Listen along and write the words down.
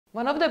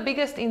One of the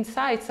biggest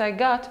insights I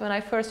got when I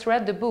first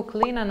read the book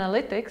Lean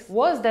Analytics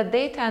was that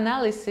data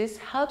analysis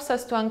helps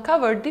us to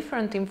uncover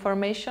different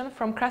information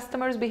from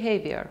customers'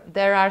 behavior.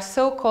 There are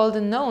so-called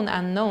known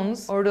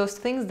unknowns, or those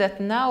things that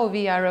now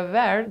we are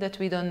aware that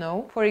we don't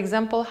know. For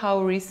example,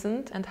 how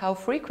recent and how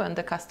frequent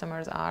the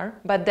customers are.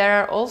 But there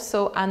are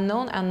also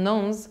unknown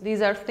unknowns.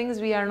 These are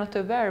things we are not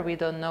aware, we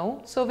don't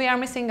know, so we are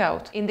missing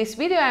out. In this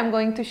video, I'm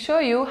going to show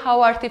you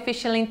how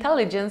artificial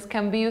intelligence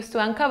can be used to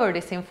uncover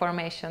this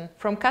information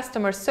from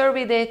customer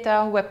survey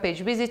data, web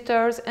page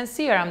visitors, and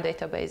CRM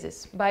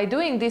databases. By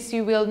doing this,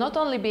 you will not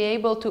only be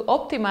able to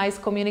optimize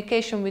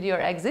communication with your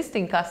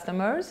existing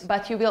customers,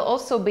 but you will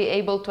also be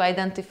able to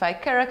identify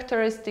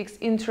characteristics,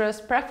 interests,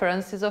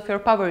 preferences of your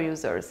power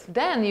users.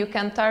 Then you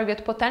can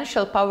target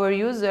potential power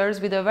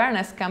users with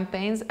awareness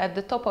campaigns at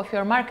the top of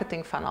your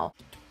marketing funnel.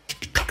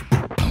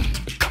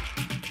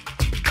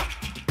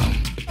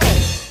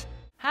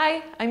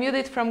 Hi, I'm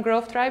Judith from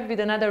Growth Tribe with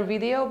another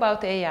video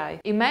about AI.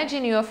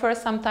 Imagine you offer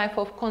some type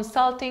of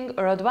consulting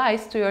or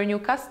advice to your new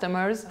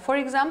customers, for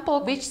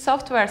example, which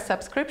software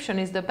subscription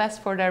is the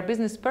best for their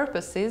business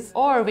purposes,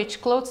 or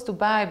which clothes to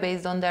buy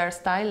based on their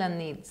style and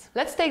needs.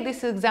 Let's take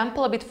this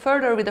example a bit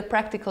further with a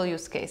practical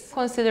use case.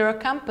 Consider a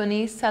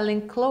company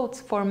selling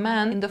clothes for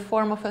men in the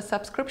form of a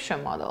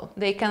subscription model.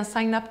 They can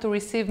sign up to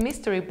receive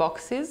mystery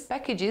boxes,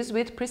 packages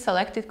with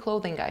pre-selected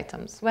clothing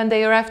items. When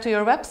they arrive to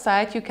your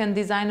website, you can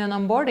design an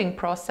onboarding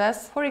process,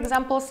 for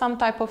example, some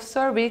type of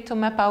survey to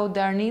map out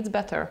their needs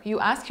better. You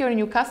ask your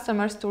new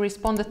customers to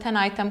respond a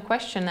 10-item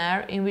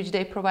questionnaire in which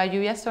they provide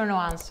you yes or no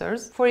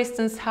answers. For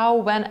instance, how,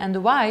 when,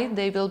 and why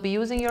they will be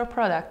using your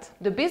product.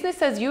 The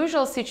business as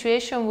usual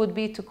situation would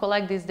be to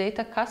collect this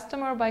data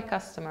customer by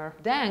customer.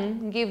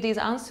 Then give these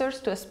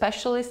answers to a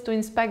specialist to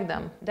inspect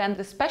them. Then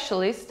the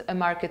specialist, a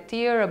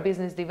marketeer, a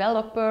business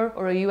developer,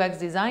 or a UX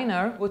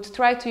designer, would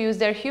try to use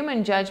their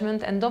human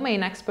judgment and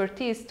domain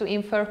expertise to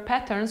infer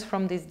patterns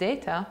from this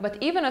data. But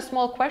even a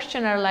small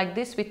questionnaire like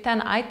this with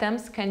 10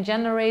 items can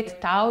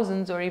generate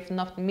thousands or if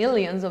not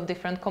millions of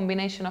different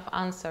combinations of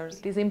answers.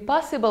 It is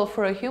impossible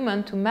for a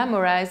human to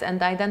memorize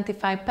and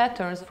identify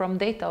patterns from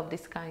data of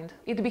this kind.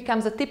 It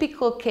becomes a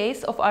typical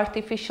case of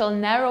artificial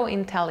narrow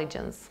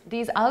intelligence.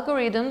 These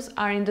algorithms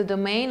are in the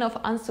domain of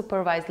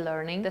unsupervised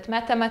learning that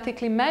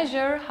mathematically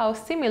measure how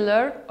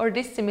similar or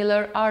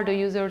dissimilar are the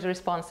user's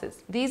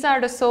responses. These are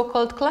the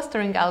so-called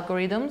clustering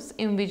algorithms,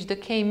 in which the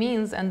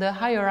k-means and the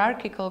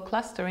hierarchical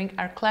clustering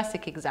are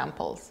classic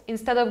examples.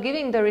 Instead of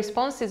giving the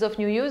responses of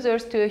new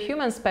users to a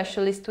human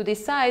specialist to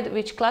decide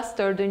which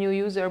cluster the new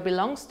user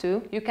belongs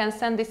to, you can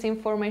send this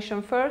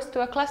information first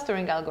to a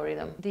clustering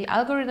algorithm. The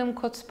algorithm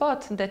could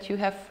spot that you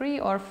have 3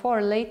 or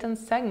 4 latent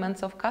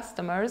segments of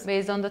customers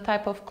based on the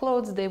type of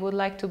clothes they would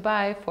like to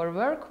buy for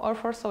work or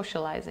for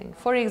socializing.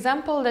 For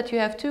example, that you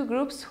have 2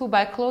 groups who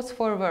buy clothes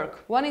for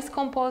work. One is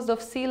composed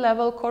of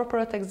C-level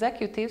corporate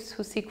executives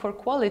who seek for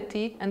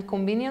quality and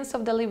convenience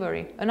of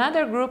delivery.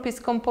 Another group is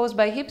composed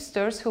by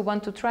hipsters who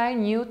want to try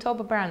new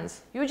top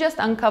brands. You just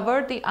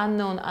uncovered the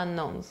unknown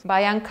unknowns.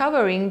 By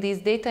uncovering these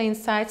data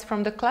insights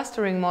from the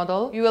clustering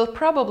model, you will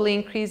probably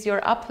increase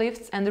your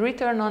uplifts and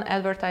return on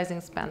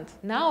advertising spend.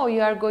 Now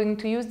you are going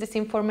to use this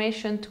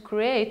information to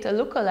create a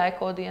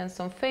lookalike audience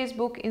on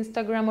Facebook,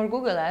 Instagram, or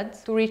Google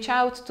Ads to reach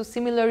out to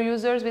similar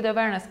users with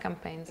awareness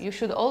campaigns. You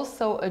should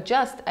also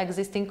adjust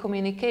existing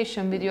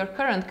communication with your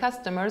current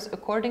customers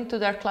according to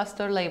their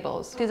cluster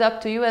labels. It is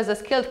up to you as a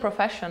skilled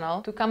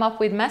professional to come up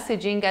with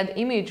messaging and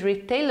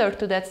imagery tailored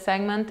to that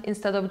segment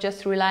instead of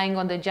just relying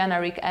on the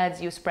generic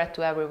ads you spread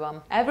to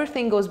everyone.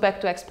 Everything goes back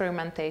to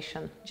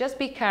experimentation. Just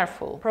be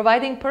careful.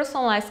 Providing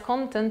personalized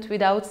content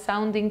without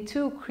sounding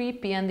too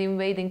creepy and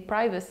invading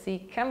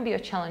privacy can be a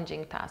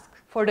challenging task.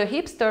 For the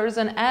hipsters,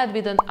 an ad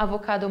with an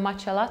avocado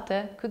matcha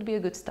latte could be a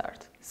good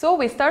start. So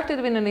we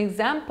started with an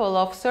example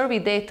of survey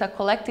data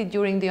collected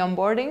during the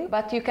onboarding,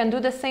 but you can do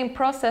the same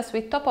process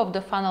with top of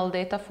the funnel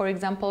data, for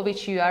example,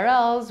 which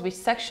URLs, which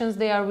sections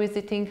they are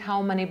visiting,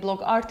 how many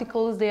blog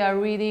articles they are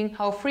reading,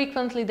 how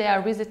frequently they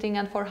are visiting,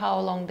 and for how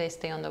long they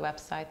stay on the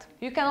website.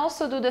 You can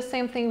also do the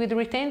same thing with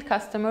retained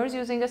customers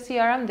using a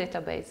CRM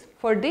database.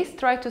 For this,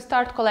 try to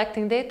start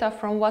collecting data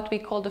from what we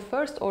call the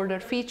first order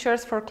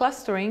features for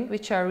clustering,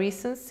 which are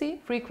recency,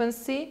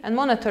 frequency, and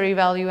monetary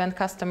value and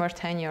customer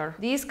tenure.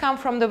 These come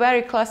from the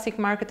very classic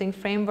marketing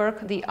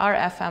framework, the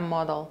RFM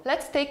model.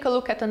 Let's take a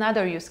look at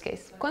another use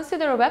case.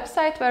 Consider a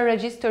website where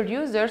registered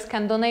users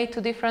can donate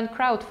to different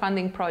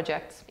crowdfunding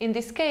projects. In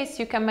this case,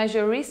 you can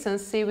measure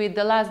recency with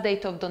the last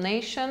date of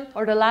donation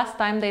or the last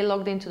time they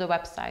logged into the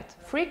website.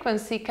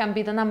 Frequency can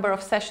be the number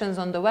of sessions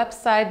on the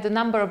website, the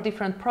number of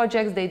different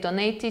projects they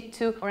donated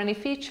to, or any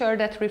feature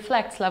that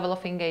reflects level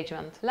of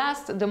engagement.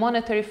 Last, the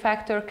monetary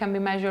factor can be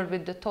measured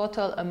with the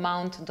total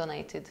amount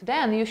donated.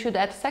 Then you should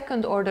add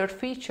second order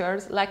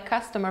features like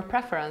customer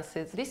preferences.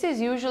 This is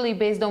usually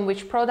based on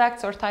which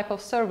products or type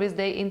of service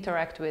they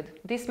interact with.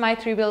 This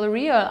might reveal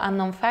real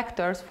unknown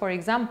factors. For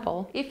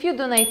example, if you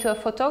donate to a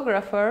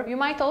photographer, you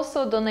might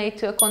also donate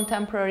to a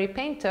contemporary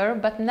painter,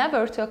 but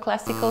never to a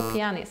classical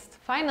pianist.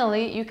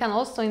 Finally, you can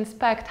also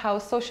inspect how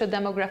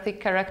socio-demographic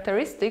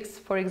characteristics,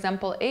 for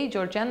example age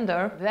or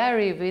gender,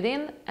 vary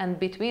within and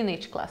between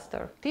each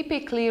cluster.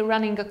 Typically,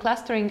 running a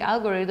clustering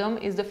algorithm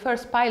is the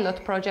first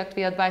pilot project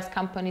we advise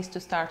companies to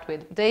start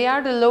with. They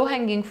are the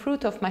low-hanging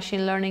fruit of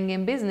machine learning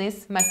in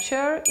business,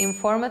 mature,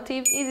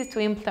 informative, easy to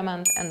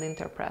implement and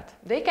interpret.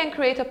 They can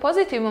create a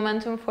positive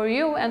momentum for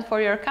you and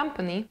for your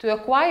company to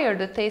acquire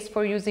the taste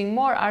for using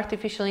more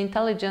artificial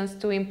intelligence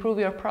to improve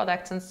your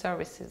products and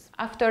services.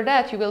 After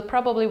that, you will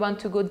probably want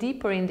to go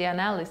deeper in the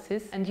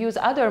analysis and use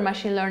other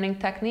machine learning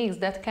techniques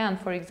that can,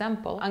 for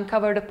example,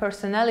 uncover the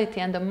personality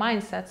and the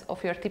mindsets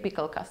of your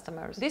typical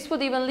customers. This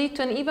would even lead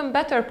to an even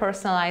better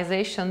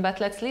personalization, but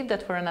let's leave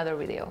that for another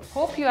video.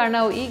 Hope you are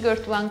now eager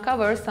to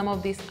uncover some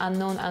of these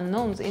unknown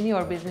unknowns in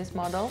your business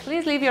model.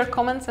 Please leave your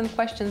comments and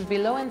questions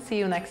below and see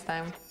you next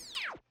time.